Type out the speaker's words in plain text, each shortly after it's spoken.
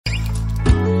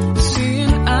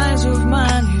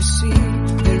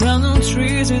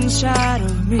inside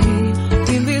of me.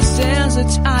 In this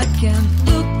desert I can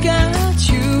look at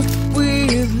you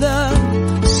with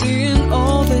love, seeing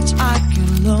all that I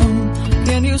can learn.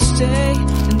 Can you stay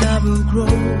and I will grow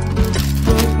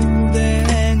the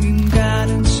hanging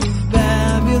gardens of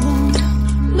Babylon.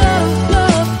 Love,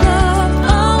 love, love,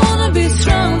 I wanna be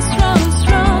strong, strong,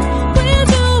 strong. We're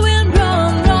doing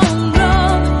wrong, wrong,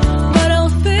 wrong, but I'll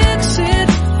fix it,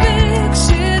 fix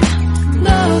it.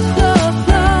 Love, love,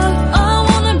 love, I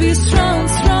wanna be strong,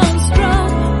 strong, strong.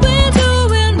 We're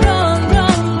doing wrong,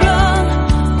 wrong, wrong,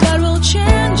 but we'll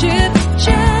change it,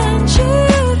 change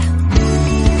it.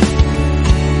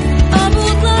 I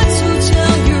would like to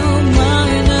tell you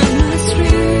mine and my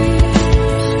street.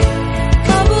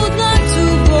 I would like to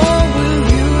go with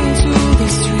you into the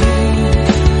street.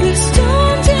 Please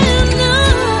don't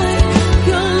deny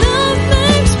your love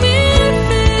makes me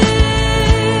feel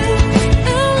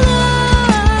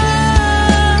alive.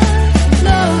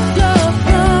 Love, love,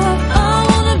 love, I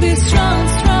wanna be strong,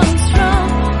 strong, strong.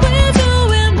 We're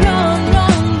doing wrong,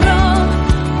 wrong, wrong,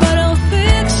 but I'll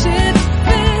fix it,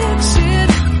 fix it.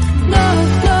 Love,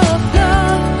 love,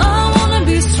 love, I wanna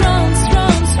be strong,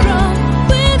 strong, strong.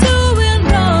 We're doing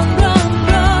wrong, wrong,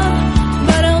 wrong,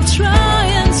 but I'll try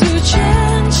and to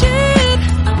change it.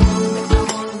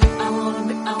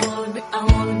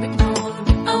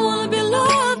 I wanna be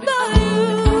loved by you.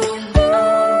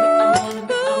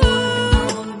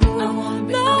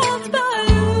 Loved by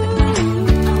you.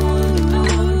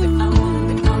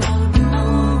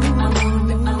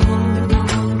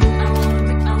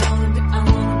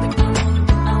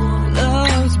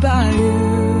 Loved by you.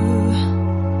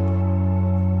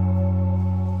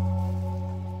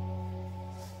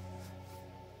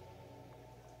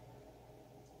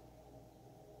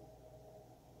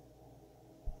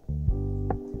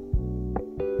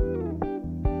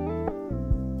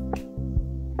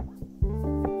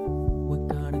 We're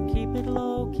gonna keep it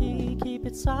low key, keep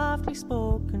it softly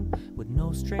spoken, with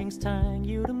no strings tying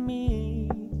you to me.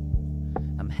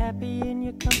 I'm happy in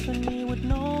your company with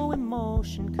no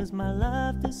emotion, 'cause my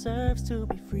love deserves to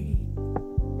be free.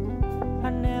 I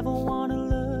never wanna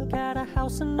look at a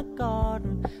house in the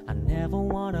garden, I never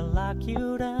wanna lock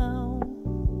you down.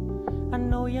 I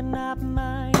know you're not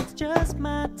mine, it's just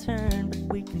my turn, but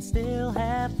we can still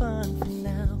have fun for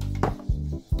now.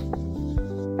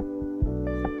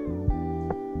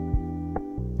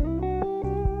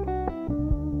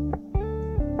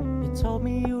 You told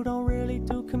me you don't really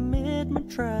do commitment,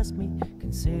 trust me,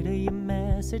 consider your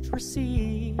message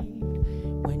received.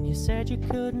 When you said you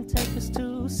couldn't take us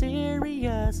too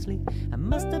seriously, I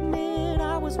must admit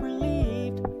I was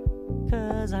relieved.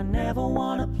 'Cause I never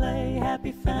wanna play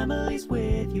happy families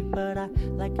with you, but I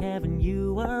like having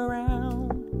you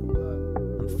around.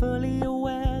 I'm fully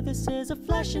aware this is a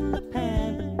flash in the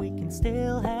pan, but we can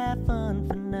still have fun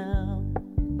for now.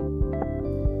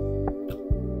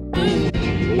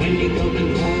 When you're coming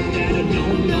home that I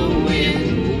don't know when,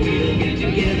 we'll get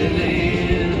together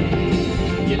then.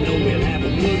 You know we'll have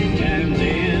a good time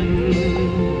then.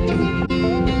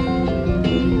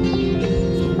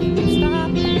 Stop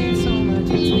paying so much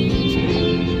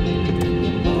attention.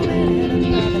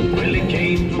 Well, it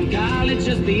came from college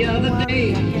just the other day.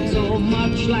 So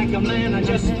much like a man, I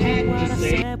just had to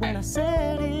say. When I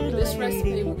said it, This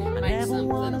recipe will I make never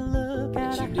wanna something look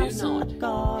that at you a do house in the not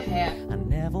garden. have I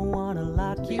never wanna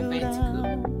lock to be a you fancy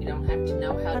down. cook. You don't have to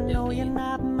know how I to know do you're it.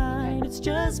 not mine, it's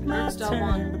just my First I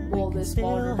want turn, to but boil we can this still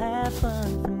water. have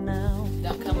fun for now.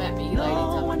 Don't come at me, lady. No, I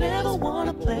Tell me never this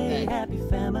wanna people play that happy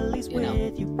families you know,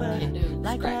 with you, but can do I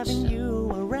like scratch having stuff.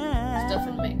 you around. stuff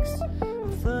and mix.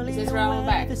 I'm fully It says right on the aware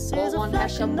back, this boil is a 1/2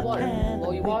 flash cup in of the water. pan,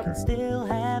 Boil your but we water. can still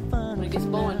have fun When it gets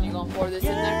for boiling, now. you're gonna pour this in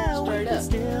there Yeah, we straight can up.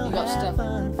 still You got have stuff.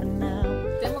 fun for now.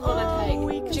 Then we're Oh, gonna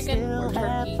we take can chicken still or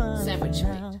have turkey fun sandwich for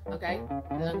meat, now. okay?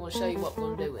 And I'm gonna show you what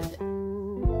we're gonna do with it.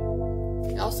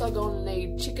 You're also gonna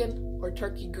need chicken or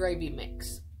turkey gravy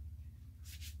mix.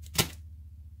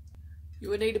 You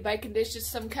would need a baking dish of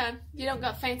some kind. You don't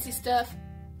got fancy stuff,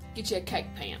 get you a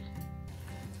cake pan.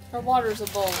 Our water's a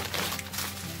boil.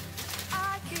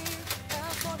 I keep a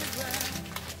photograph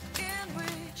in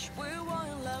which we were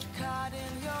in love, caught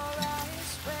in your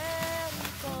eyes,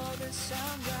 waiting for the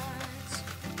sunrise.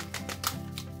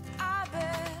 I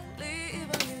barely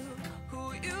even knew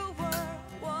who you were.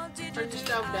 What did Turn you your do?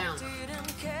 stove down. I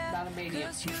didn't care, About a medium.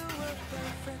 'cause you were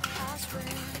perfect, I swear.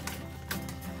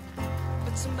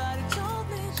 But somebody told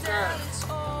me that it's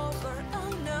over. I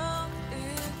know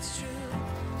it's true.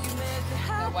 You made me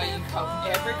happy. That way you coat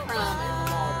every crumb in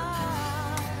the water.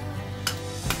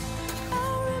 I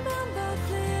remember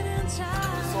fleeting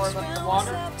times Absorb up when the we water.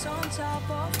 slept on top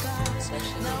of clouds.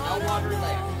 Especially Now no I water know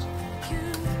left. you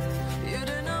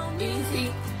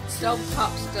easy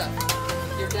stovetop stuff.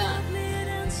 You're done.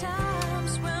 Stove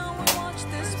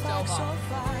off.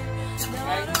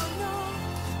 Okay?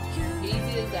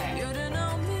 Easy as that.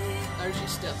 There's your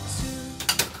stuff.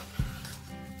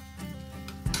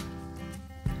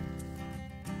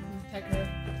 Take her.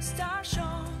 Stars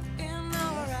shone in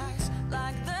our eyes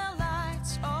like the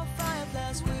lights of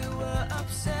fireplace. We were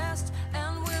obsessed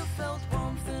and we felt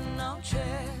warmth in our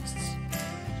chests.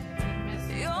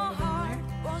 Your heart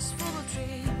was full of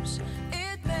dreams.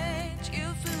 It made you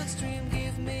feel extreme.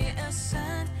 Give me a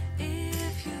sign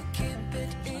if you keep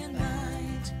it in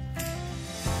mind.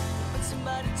 But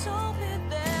somebody told me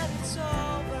that